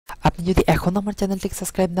আপনি যদি এখনো আমার চ্যানেলটিকে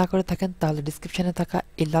সাবস্ক্রাইব না করে থাকেন তাহলে ডেসক্রিপশনে থাকা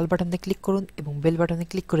এই লাল বাটনে ক্লিক করুন এবং বেল বাটনে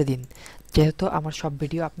ক্লিক করে দিন যেহেতু আমার সব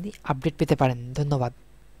ভিডিও আপনি আপডেট পেতে পারেন। ধন্যবাদ।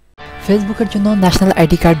 ফেসবুকের জন্য ন্যাশনাল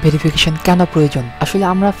আইডি কার্ড ভেরিফিকেশন কেন প্রয়োজন? আসলে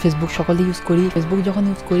আমরা ফেসবুক সকলেই ইউজ করি। ফেসবুক যখন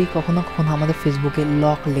ইউজ করি কখনো কখনো আমাদের ফেসবুকে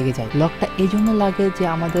লক লেগে যায়। লকটা এই জন্য লাগে যে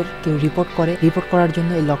আমাদের কেউ রিপোর্ট করার জন্য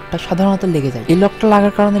এই লকটা সাধারণত লেগে যায়। এই লকটা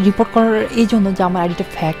লাগার কারণে রিপোর্ট করার এই জন্য যে আমার আইডিটা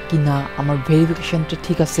ফ্যাক কিনা, আমার ভেরিফিকেশনটা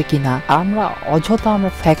ঠিক আছে কিনা। আমরা অযথা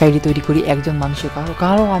ফ্যাক আইডি তৈরি করি একজন মানুষের।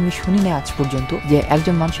 কারো আমি শুনি না আজ পর্যন্ত যে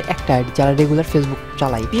একজন মানুষ একটা আইডি যারা রেগুলার ফেসবুক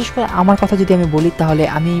চালায়। বিশেষ করে আমার কথা যদি আমি বলি তাহলে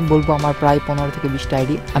আমি বলবো আমার প্রায় 15 থেকে 20টা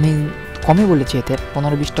আইডি। আমি কমই বলেছি, এতে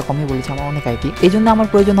 15-20টা কমই বলেছি, আমার অনেক আইডি। এই জন্য আমার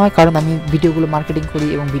প্রয়োজন হয় কারণ আমি ভিডিওগুলো মার্কেটিং করি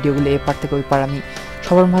এবং ভিডিওগুলো এ পার থেকে ওই পার আমি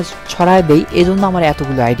সবার মাঝে ছড়ায় দেই। এই জন্য আমার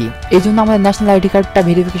এতগুলো আইডি। এই জন্য আমার ন্যাশনাল আইডি কার্ডটা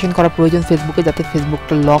ভেরিফিকেশন করা প্রয়োজন ফেসবুকে, যাতে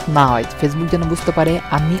ফেসবুকটা লক না হয়। ফেসবুক যেন বুঝতে পারে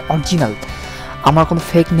আমি অরিজিনাল, আমার কোনো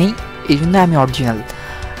ফেক নেই, এই জন্য আমি অরিজিনাল।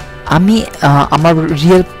 আমি আমার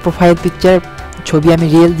রিয়েল প্রোফাইল পিকচার ছবি আমি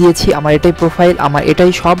রিয়েল দিয়েছি, আমার এটাই প্রোফাইল, আমার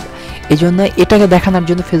এটাই সব। এই জন্য এটাকে দেখানোর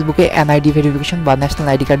জন্য ফেসবুকে এনআইডি ভেরিফিকেশন বা ন্যাশনাল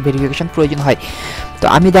আইডি কার্ড ভেরিফিকেশন প্রয়োজন হয়। তো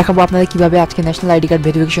আমি দেখাবো আপনারা কিভাবে আজকে ন্যাশনাল আইডি কার্ড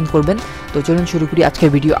ভেরিফিকেশন করবেন। তো চলুন শুরু করি আজকের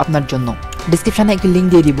ভিডিও আপনার জন্য। ডিসক্রিপশনে একটি লিঙ্ক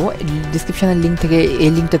দিয়ে দিব, ডিসক্রিপশনের লিঙ্ক থেকে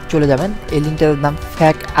এই লিঙ্কটাতে চলে যাবেন। এই লিঙ্কটার নাম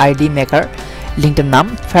ফ্যাক আইডি মেকার, লিঙ্কটার নাম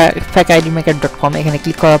facIDmaker.com। এখানে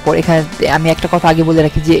ক্লিক করার পর এখানে আমি একটা কথা আগে বলে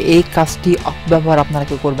রাখি যে এই কাজটি অপব্যবহার আপনারা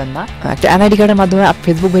কেউ করবেন না। একটা এনআইডি কার্ডের মাধ্যমে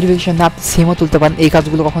ফেসবুক ভেরিফিকেশন না আপনি সিমও তুলতে পারেন, এই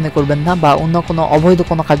কাজগুলো কখনোই করবেন না, বা অন্য কোনো অবৈধ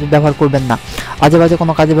কোনো কাজে ব্যবহার করবেন না, আজে বাজে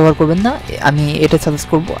কোনো কাজে ব্যবহার করবেন না, আমি এটা সাজেস্ট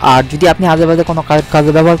করবো। আর যদি আপনি আজে বাজে কোনো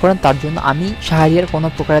কাজে ব্যবহার করেন তার জন্য আমি শাহরিয়ার কোনো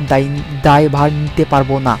প্রকারের দায়ভার নিতে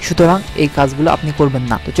পারবো না, সুতরাং এই কাজগুলো আপনি করবেন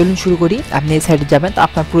না। তো চলুন শুরু করি। আপনি এই সাইডে যাবেন, তো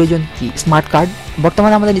আপনার প্রয়োজন কি? Smart card.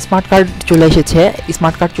 বর্তমানে আমাদের স্মার্ট কার্ড চলে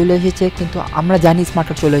এসেছে, কিন্তু আমরা জানি স্মার্ট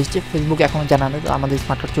কার্ড চলে এসেছে, ফেসবুক এখনো জানানো আমাদের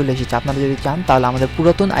স্মার্ট কার্ড চলে এসেছে। আপনারা যদি চান তাহলে আমাদের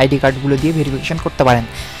পুরাতন আইডি কার্ডগুলো দিয়ে ভেরিফিকেশন করতে পারেন।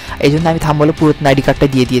 এই জন্য আমি থাম্বলে পুরাতন আইডি কার্ডটা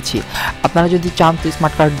দিয়ে দিয়েছি। আপনারা যদি চান তো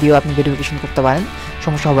স্মার্ট কার্ড দিয়েও আপনি ভেরিফিকেশন করতে পারেন,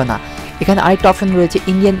 সমস্যা হবে না। এখানে আরেকটা অপশন রয়েছে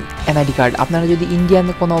ইন্ডিয়ান এনআইডি কার্ড। আপনারা যদি ইন্ডিয়ান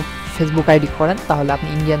কোনো ফেসবুক আইডি করেন তাহলে আপনি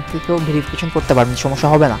ইন্ডিয়ান থেকেও ভেরিফিকেশন করতে পারবেন, সমস্যা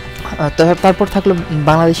হবে না। তারপর থাকলো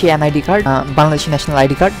Bangladeshi NID card, Bangladeshi national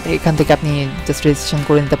ID card. এখান থেকে আপনি জাস্ট রেজিস্ট্রেশন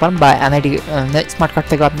করে নিতে পারেন, বা এনআইডি স্মার্ট কার্ড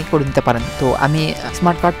থেকেও আপনি করে নিতে পারেন। তো আমি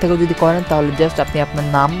স্মার্ট কার্ড থেকেও যদি করেন তাহলে জাস্ট আপনি আপনার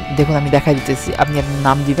নাম, দেখুন আমি দেখাই দিতেছি, আপনি আপনার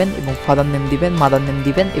নাম দিবেন এবং ফাদার নেম দিবেন, মাদার নেম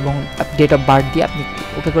দিবেন এবং ডেট অফ বার্থ দিয়ে আপনি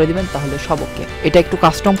ওকে করে দিবেন, তাহলে সব ওকে। এটা একটু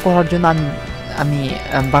কাস্টম করার জন্য আমি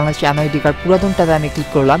বাংলাদেশি এনআইডি কার্ড পুরাতনটাতে আমি ক্লিক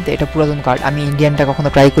করলাম। তো এটা পুরাতন কার্ড, আমি ইন্ডিয়ানটা কখনো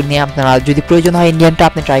ট্রাই করি নিয়ে, আপনারা যদি প্রয়োজন হয় ইন্ডিয়ানটা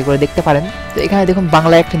আপনি ট্রাই করে দেখতে পারেন। তো এখানে দেখুন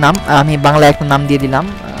বাংলা একটা নাম, আমি বাংলা একটা নাম দিয়ে দিলাম,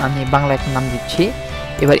 আমি বাংলা একটা নাম দিচ্ছি।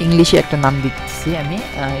 এবার ইংলিশে একটা নাম দিচ্ছি, আমি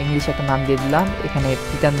ইংলিশে একটা নাম দিয়ে দিলাম। এখানে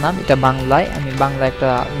পিতার নাম এটা বাংলায়, আমি বাংলা একটা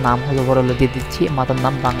নাম হলবরল দিয়ে দিচ্ছি। মাতার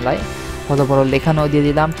নাম বাংলায় হলবরল এখানেও দিয়ে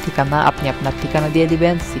দিলাম। ঠিকানা আপনি আপনার ঠিকানা দিয়ে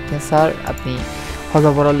দিবেন। সিগনেচার আপনি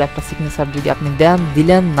হজবরল একটা সিগনেচার যদি আপনি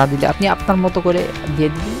দিলেন, না দিলে আপনি আপনার মতো করে দিয়ে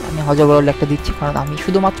দিন। আমি হজবরল একটা দিচ্ছি কারণ আমি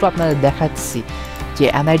শুধুমাত্র আপনাদের দেখাচ্ছি যে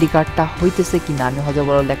এনআইডি কার্ডটা হইতেছে কিনা। আমি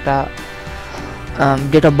হজবরল একটা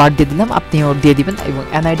ডেট অফ বার্থ দিয়ে দিলাম, আপনিও দিয়ে দিবেন। এবং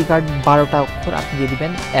এনআইডি কার্ড 12টা অক্ষর আপনি দিয়ে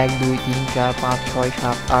দিবেন, 1 2 3 4 5 6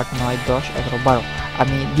 7 8 9 10 11 12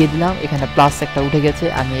 আমি দিয়ে দিলাম। এখানে প্লাস একটা উঠে গেছে,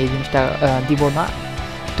 আমি এই জিনিসটা দিব না।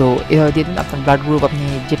 তো এভাবে দিয়ে দিন। আপনার ব্লাড গ্রুপ আপনি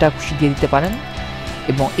যেটা খুশি দিয়ে দিতে পারেন।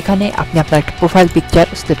 এবং এখানে আপনি আপনার একটা প্রোফাইল পিকচার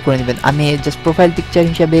সিলেক্ট করে নেবেন। আমি জাস্ট প্রোফাইল পিকচার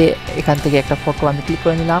হিসাবে এখান থেকে একটা ফটো আমি ক্লিক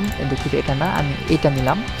করে নিলাম। দুঃখিত, এটা না, আমি এটা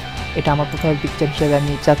নিলাম, এটা আমার প্রোফাইল পিকচার হিসাবে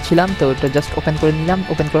আমি চাচ্ছিলাম। তো এটা জাস্ট ওপেন করে নিলাম।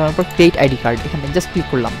 ওপেন করার পর ক্রিয়েট আইডি কার্ড এখানে জাস্ট ক্লিক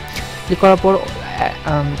করলাম। ক্লিক করার পর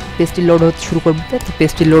পেজটি লোড হতে শুরু করবে। তো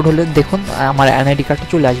পেজটি লোড হলে দেখুন আমার এনআইডি কার্ডটা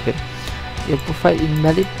চলে আসবে। এর প্রোফাইল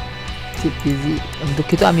ইনভ্যালিড জেপিজি,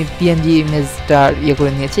 দুঃখিত আমি পিএনজি ইমেজটা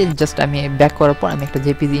করে নিয়েছি। জাস্ট আমি ব্যাক করার পর আমি একটা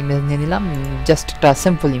জেপিজি ইমেজ নিয়ে নিলাম, জাস্ট একটা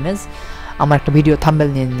সিম্পল ইমেজ, আমার একটা ভিডিও থাম্বনেল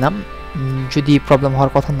নিয়ে নিলাম, যদি প্রবলেম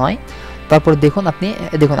হওয়ার কথা নয়। তারপর দেখুন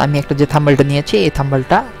আমি একটা যে থাম্বনেলটা নিয়েছি এই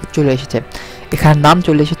থাম্বনেলটা চলে এসেছে, এখানে নাম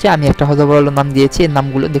চলে এসেছে, আমি একটা হজবরল নাম দিয়েছি, এর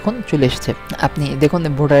নামগুলো দেখুন চলে এসেছে। আপনি দেখুন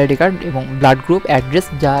ভোটার আইডি কার্ড এবং ব্লাড গ্রুপ, অ্যাড্রেস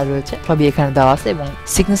যা রয়েছে সবই এখানে দেওয়া আছে এবং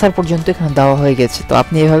সিগনেচার পর্যন্ত এখানে দেওয়া হয়ে গেছে। তো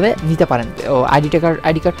আপনি এভাবে নিতে পারেন। ও আইডি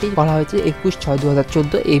কার্ডটি করা হয়েছে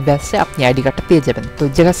 21/6/2014, এই ব্যাচে আপনি আইডি কার্ডটা পেয়ে যাবেন। তো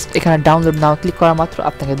জাস্ট এখানে ডাউনলোড নাও ক্লিক করা মাত্র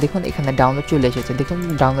আপনাকে দেখুন এখানে ডাউনলোড চলে এসেছে। দেখুন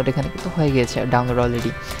ডাউনলোড এখানে কিন্তু হয়ে গেছে, ডাউনলোড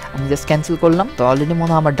অলরেডি। আমি জাস্ট ক্যান্সেল করলাম। তো অলরেডি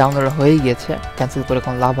মনে হয় আমার ডাউনলোড হয়ে গেছে, ক্যান্সেল করে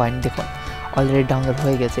কোনো লাভ হয়নি। দেখুন অলরেডি ডাউনলোড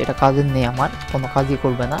হয়ে গেছে, এটা কাজের নেই, আমার কোনো কাজই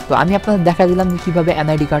করবে না। তো আমি আপনাদের দেখা দিলাম কিভাবে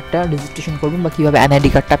এনআইডি কার্ডটা রেজিস্ট্রেশন করবেন বা কিভাবে এনআইডি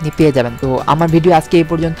কার্ডটা আপনি পেয়ে যাবেন। তো আমার ভিডিও আজকে এই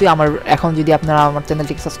পর্যন্তই। এখন যদি আপনারা আমার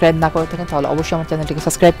চ্যানেলটিকে সাবস্ক্রাইব না করে থাকেন তাহলে অবশ্যই আমার চ্যানেলটিকে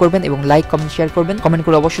সাবস্ক্রাইব করবেন এবং লাইক কমেন্ট শেয়ার করবেন। কমেন্ট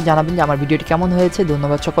করে অবশ্যই জানাবেন যে আমার ভিডিওটি কেমন হয়েছে।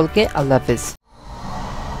 ধন্যবাদ সকলকে, আল্লাহ হাফেজ।